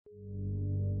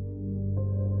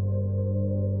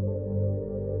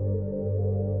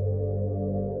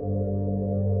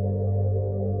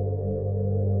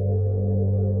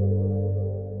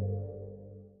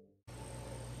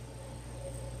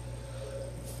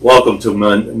Welcome to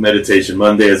Meditation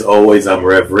Monday. As always, I'm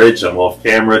Rev Rich. I'm off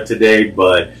camera today,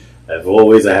 but as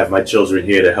always, I have my children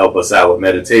here to help us out with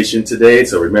meditation today.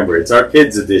 So remember, it's our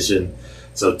kids edition.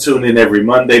 So tune in every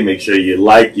Monday. Make sure you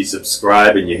like, you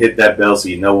subscribe, and you hit that bell so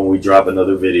you know when we drop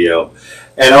another video.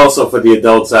 And also for the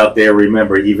adults out there,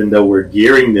 remember, even though we're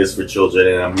gearing this for children,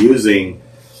 and I'm using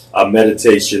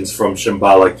meditations from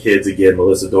Shambhala Kids. Again,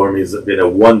 Melissa Dormy has been a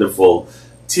wonderful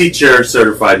teacher,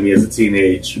 certified me as a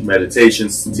teenage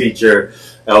meditations teacher,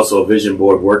 also a vision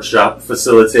board workshop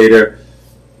facilitator.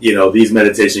 You know, these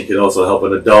meditations can also help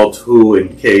an adult who,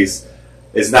 in case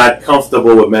is not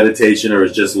comfortable with meditation or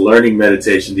is just learning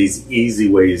meditation, these easy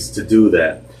ways to do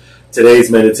that.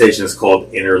 Today's meditation is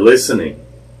called Inner Listening.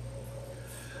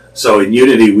 So in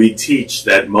Unity, we teach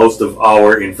that most of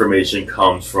our information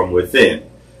comes from within.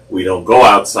 We don't go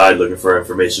outside looking for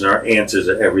information. Our answers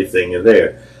are everything in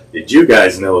there. Did you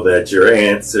guys know that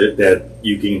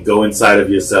you can go inside of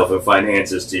yourself and find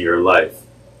answers to your life?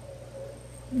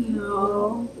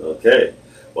 No. Okay.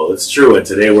 Well, it's true, and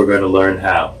today we're going to learn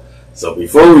how. So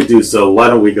before we do so, why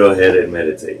don't we go ahead and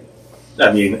meditate?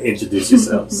 I mean, introduce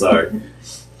yourself. Sorry.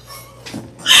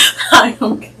 Hi,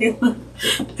 I'm Kayla,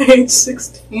 age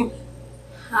 16.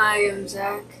 Hi, I'm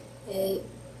Zach, 8.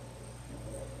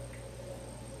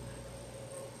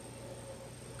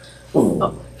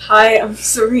 Oh, hi, I'm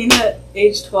Serena,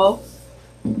 age 12.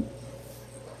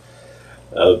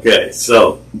 Okay,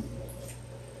 so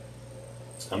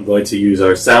I'm going to use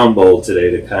our sound bowl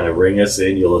today to kind of ring us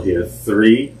in. You'll hear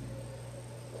 3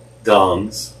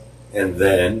 gongs, and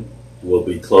then we'll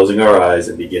be closing our eyes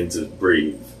and begin to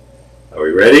breathe. Are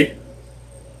we ready?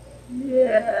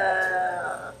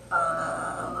 Yeah.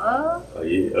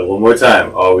 One more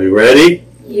time. Are we ready?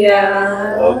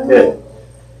 Yeah. Okay.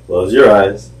 Close your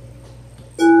eyes.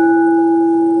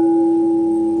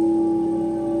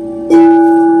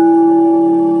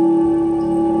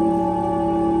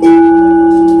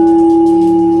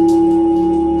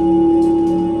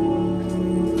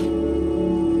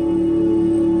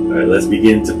 Let's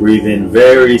begin to breathe in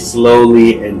very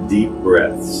slowly and deep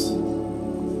breaths.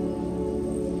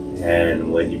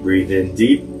 And when you breathe in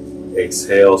deep,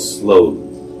 exhale slowly.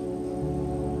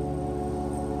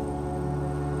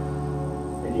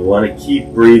 And you want to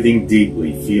keep breathing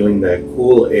deeply, feeling that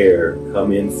cool air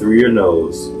come in through your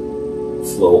nose,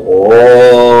 flow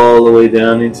all the way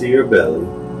down into your belly,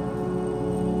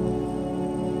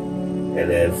 and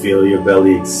then feel your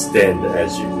belly extend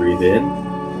as you breathe in.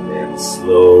 And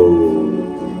slowly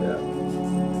breathe out.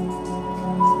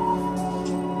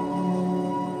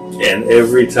 And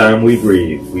every time we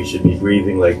breathe, we should be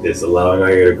breathing like this, allowing our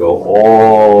air to go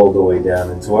all the way down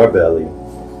into our belly,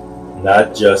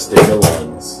 not just in the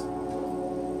lungs.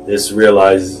 This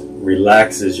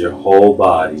relaxes your whole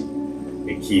body.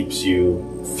 It keeps you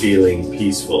feeling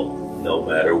peaceful no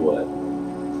matter what.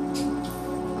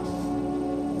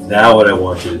 Now what I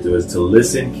want you to do is to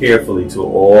listen carefully to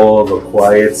all the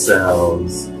quiet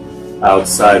sounds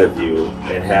outside of you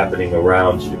and happening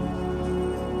around you.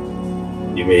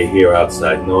 You may hear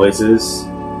outside noises,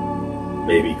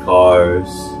 maybe cars,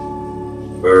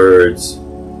 birds,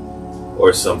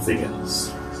 or something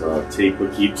else. So keep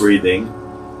breathing.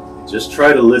 Just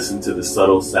try to listen to the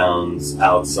subtle sounds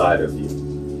outside of you.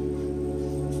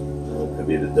 It could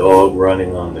be the dog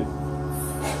running on the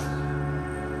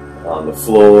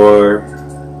floor.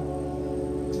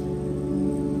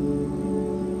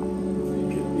 It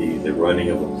could be the running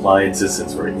of appliances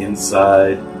since we're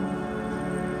inside.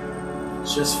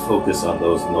 Just focus on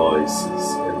those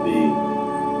noises and be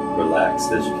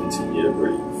relaxed as you continue to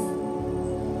breathe.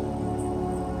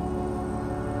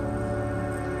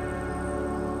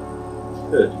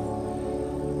 Good.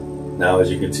 Now as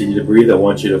you continue to breathe, I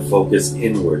want you to focus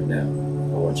inward now.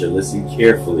 I want you to listen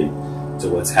carefully to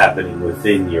what's happening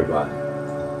within your body.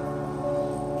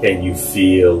 Can you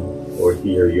feel or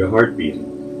hear your heart beating?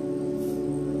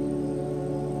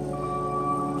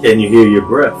 Can you hear your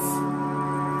breath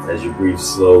as you breathe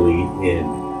slowly in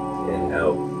and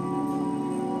out?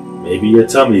 Maybe your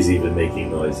tummy's even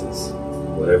making noises.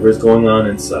 Whatever is going on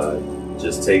inside,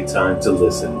 just take time to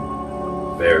listen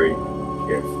very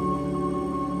carefully.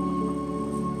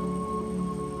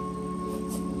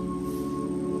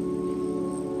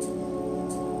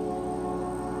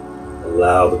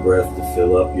 Allow the breath to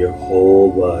fill up your whole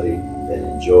body and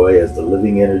enjoy as the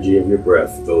living energy of your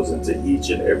breath goes into each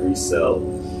and every cell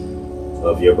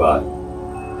of your body.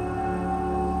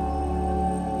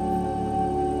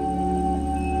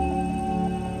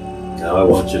 Now I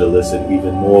want you to listen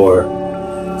even more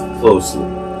closely.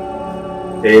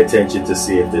 Pay attention to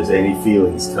see if there's any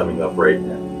feelings coming up right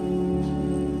now.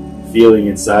 feeling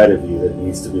inside of you that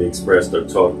needs to be expressed or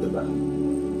talked about.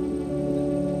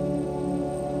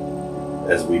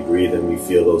 As we breathe and we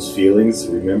feel those feelings,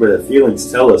 remember that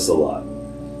feelings tell us a lot.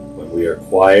 When we are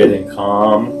quiet and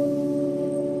calm,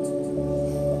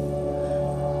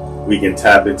 we can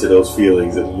tap into those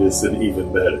feelings and listen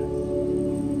even better.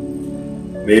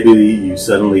 Maybe you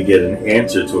suddenly get an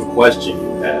answer to a question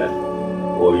you had,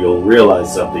 or you'll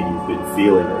realize something you've been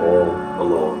feeling all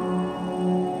along.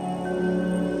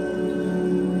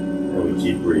 And we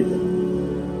keep breathing.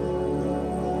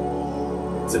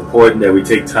 It's important that we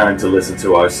take time to listen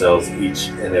to ourselves each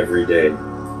and every day.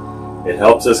 It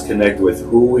helps us connect with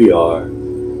who we are,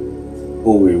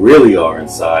 who we really are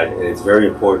inside, and it's a very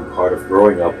important part of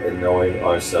growing up and knowing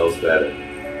ourselves better.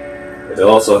 It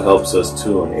also helps us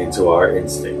tune into our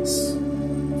instincts.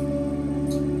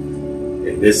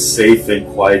 In this safe and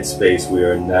quiet space we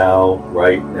are now,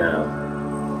 right now,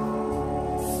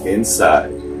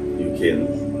 inside, you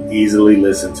can easily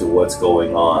listen to what's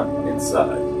going on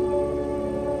inside.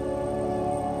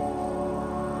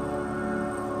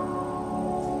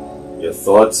 Your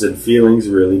thoughts and feelings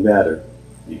really matter.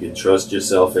 You can trust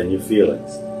yourself and your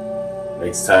feelings.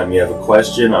 Next time you have a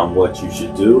question on what you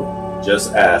should do,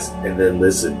 just ask and then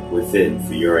listen within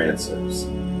for your answers.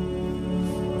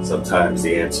 Sometimes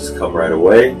the answers come right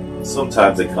away.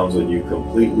 Sometimes it comes when you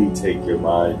completely take your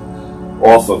mind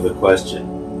off of the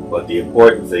question. But the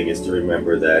important thing is to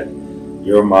remember that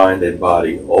your mind and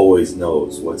body always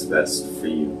knows what's best for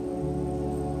you.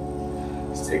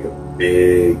 Just take a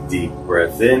big, deep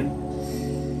breath in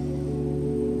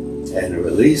and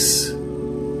release.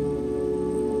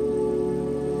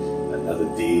 Another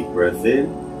deep breath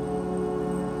in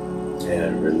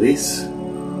and release.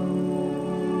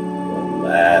 One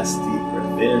last deep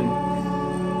breath in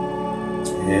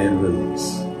and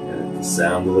release. And at the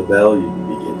sound of the bell, you can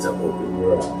begin to open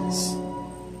your eyes.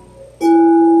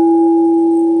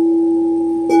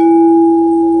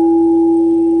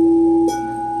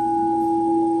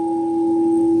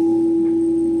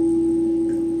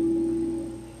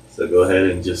 So go ahead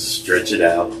and just stretch it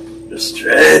out. Just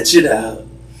stretch it out.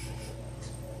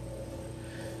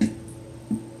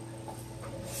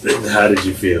 How did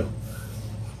you feel?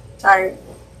 Tired.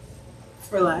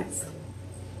 Relaxed.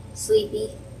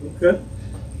 Sleepy. Okay.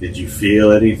 Did you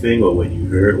feel anything, or when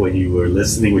you were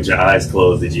listening with your eyes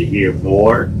closed, did you hear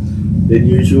more than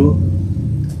usual?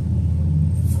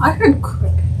 I heard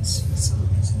crickets for some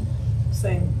reason.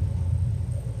 Same.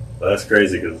 Well, that's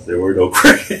crazy because there were no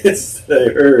crickets that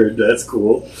I heard. That's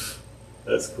cool.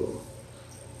 That's cool.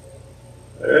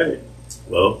 All right.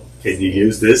 Well, can you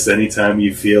use this anytime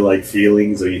you feel like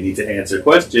feelings or you need to answer a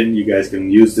question? You guys can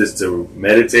use this to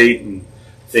meditate and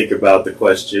think about the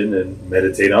question and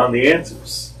meditate on the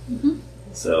answers. Mm-hmm.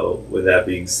 So with that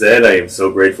being said, I am so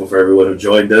grateful for everyone who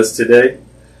joined us today.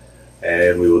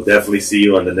 And we will definitely see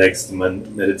you on the next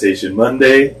Meditation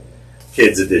Monday,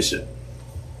 Kids Edition.